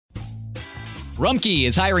Rumpke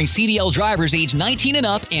is hiring CDL drivers age 19 and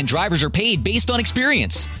up, and drivers are paid based on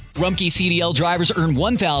experience. Rumpke CDL drivers earn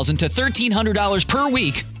 $1,000 to $1,300 per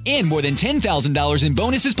week, and more than $10,000 in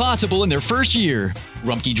bonuses possible in their first year.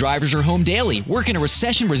 Rumpke drivers are home daily, work in a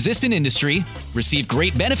recession-resistant industry, receive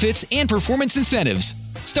great benefits and performance incentives.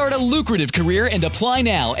 Start a lucrative career and apply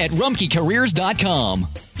now at rumpkecareers.com.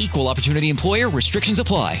 Equal opportunity employer. Restrictions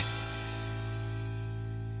apply.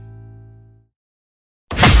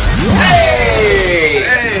 Hey!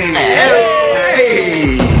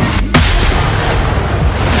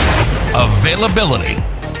 Availability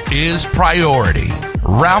is priority.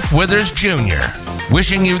 Ralph Withers Jr.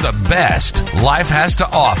 wishing you the best life has to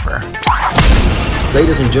offer.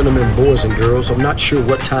 Ladies and gentlemen, boys and girls, I'm not sure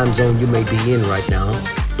what time zone you may be in right now,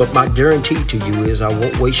 but my guarantee to you is I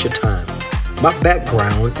won't waste your time. My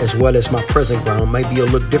background, as well as my present ground, may be a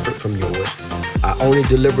little different from yours. I only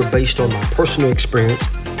deliver based on my personal experience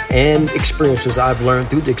and experiences I've learned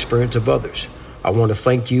through the experience of others. I want to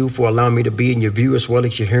thank you for allowing me to be in your view as well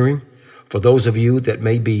as your hearing. For those of you that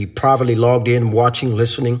may be privately logged in, watching,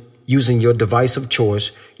 listening, using your device of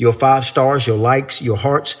choice, your 5 stars, your likes, your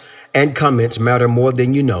hearts, and comments matter more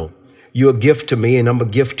than you know. You're a gift to me and I'm a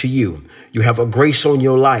gift to you. You have a grace on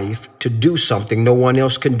your life to do something no one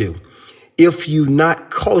else can do. If you're not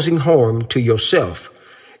causing harm to yourself,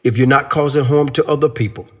 if you're not causing harm to other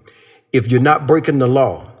people, if you're not breaking the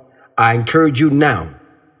law, I encourage you now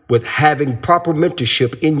with having proper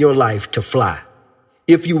mentorship in your life to fly.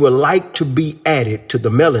 If you would like to be added to the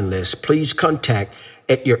mailing list, please contact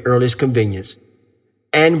at your earliest convenience.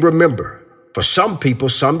 And remember, for some people,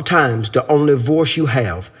 sometimes the only voice you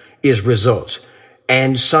have is results.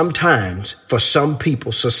 And sometimes, for some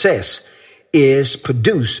people, success is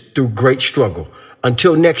produced through great struggle.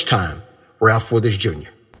 Until next time, Ralph Withers Jr.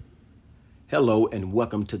 Hello and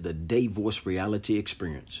welcome to the Day Voice Reality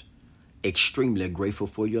Experience. Extremely grateful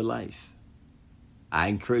for your life. I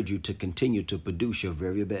encourage you to continue to produce your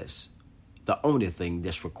very best. The only thing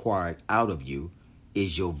that's required out of you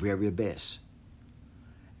is your very best.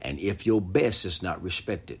 And if your best is not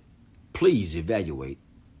respected, please evaluate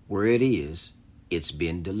where it is it's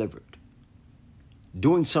been delivered.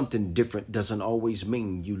 Doing something different doesn't always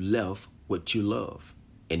mean you left what you love.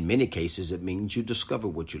 In many cases, it means you discover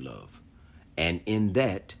what you love. And in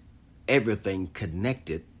that, everything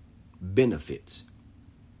connected benefits.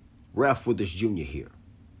 Ralph Withers Jr. here.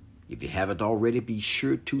 If you haven't already, be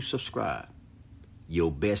sure to subscribe. Your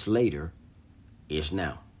best later is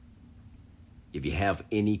now. If you have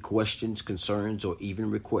any questions, concerns, or even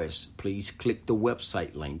requests, please click the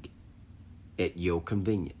website link at your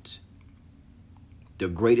convenience. The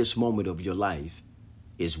greatest moment of your life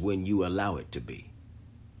is when you allow it to be.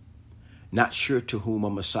 Not sure to whom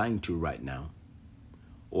I'm assigned to right now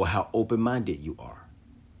or how open-minded you are,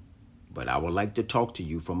 but I would like to talk to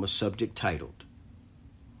you from a subject titled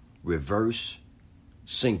Reverse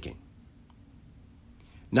Sinking.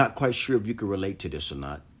 Not quite sure if you can relate to this or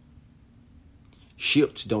not.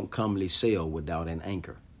 Ships don't commonly sail without an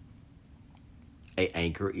anchor. An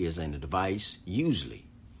anchor is a device, usually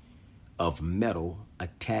of metal,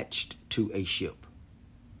 attached to a ship.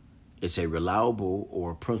 It's a reliable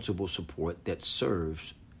or principal support that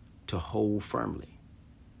serves to hold firmly.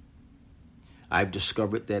 I've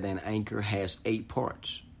discovered that an anchor has 8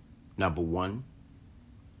 parts. Number 1,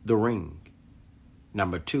 the ring.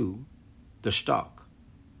 Number 2, the stock.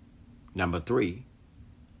 Number 3,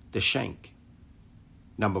 the shank.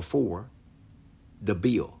 Number 4, the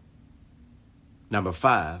bill. Number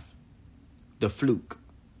 5, the fluke.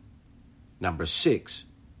 Number 6,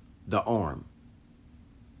 the arm.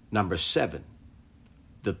 Number 7,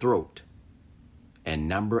 the throat. And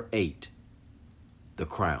number 8, the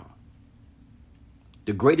crown.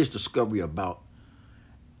 The greatest discovery about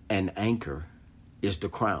an anchor is the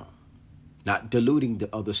crown, not diluting the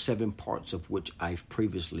other 7 parts of which I've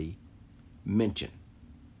previously mentioned.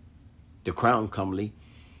 The crown commonly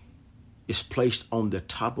is placed on the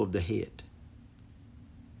top of the head.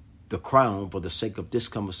 The crown, for the sake of this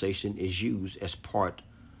conversation, is used as part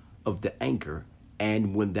of the anchor,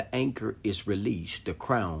 and when the anchor is released, the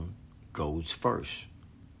crown goes first.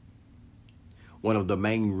 One of the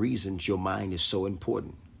main reasons your mind is so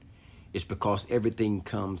important is because everything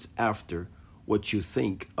comes after what you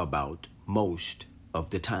think about most of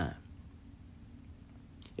the time.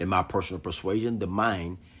 In my personal persuasion, the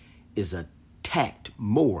mind is attacked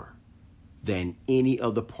more than any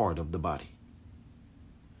other part of the body.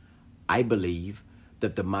 I believe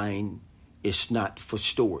that the mind is not for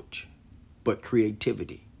storage, but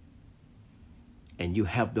creativity. And you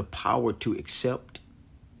have the power to accept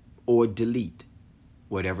or delete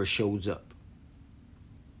whatever shows up.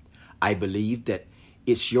 I believe that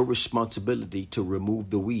it's your responsibility to remove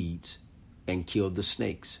the weeds and kill the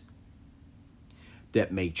snakes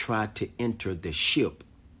that may try to enter the ship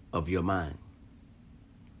of your mind.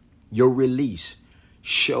 Your release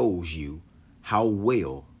shows you how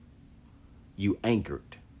well you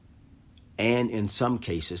anchored, and in some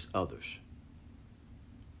cases others.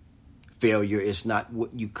 Failure is not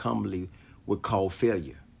what you commonly would call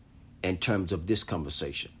failure in terms of this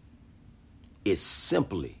conversation. It's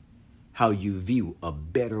simply how you view a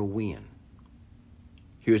better win.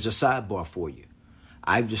 Here's a sidebar for you.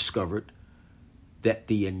 I've discovered that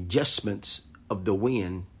the adjustments of the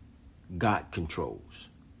win God controls,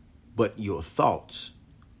 but your thoughts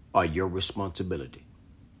are your responsibility.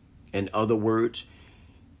 In other words,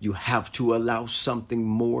 you have to allow something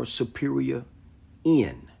more superior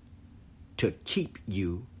in to keep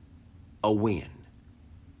you a win.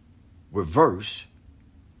 Reverse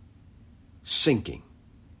sinking.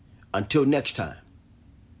 Until next time,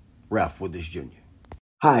 Ralph Withers Jr.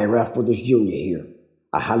 Hi, Ralph Withers Jr. here.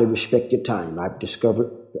 I highly respect your time. I've discovered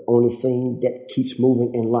the only thing that keeps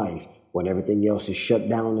moving in life when everything else is shut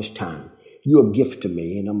down is time. You're a gift to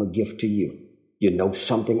me, and I'm a gift to you. You know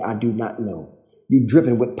something I do not know. You're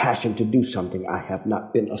driven with passion to do something I have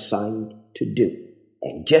not been assigned to do.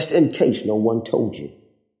 And just in case no one told you,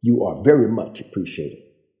 you are very much appreciated.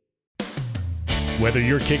 Whether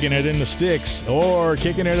you're kicking it in the sticks or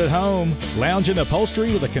kicking it at home, lounge in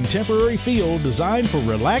upholstery with a contemporary feel designed for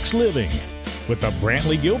relaxed living with the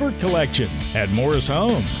Brantley Gilbert Collection at Morris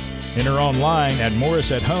Home. Enter online at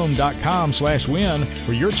morrisathome.com/win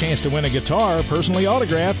for your chance to win a guitar personally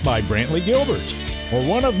autographed by Brantley Gilbert or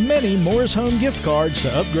one of many Morris Home gift cards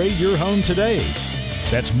to upgrade your home today.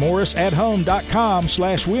 That's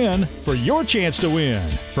morrisathome.com/win for your chance to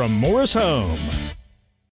win from Morris Home.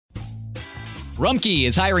 Rumpke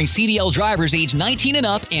is hiring CDL drivers age 19 and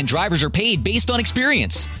up, and drivers are paid based on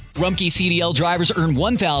experience. Rumpke CDL drivers earn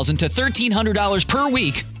 $1,000 to $1,300 per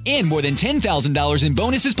week, and more than $10,000 in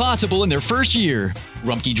bonuses possible in their first year.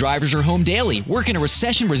 Rumpke drivers are home daily, work in a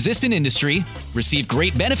recession-resistant industry, receive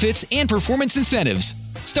great benefits and performance incentives.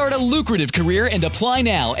 Start a lucrative career and apply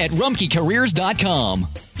now at rumpkecareers.com.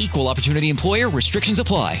 Equal opportunity employer, restrictions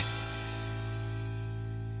apply.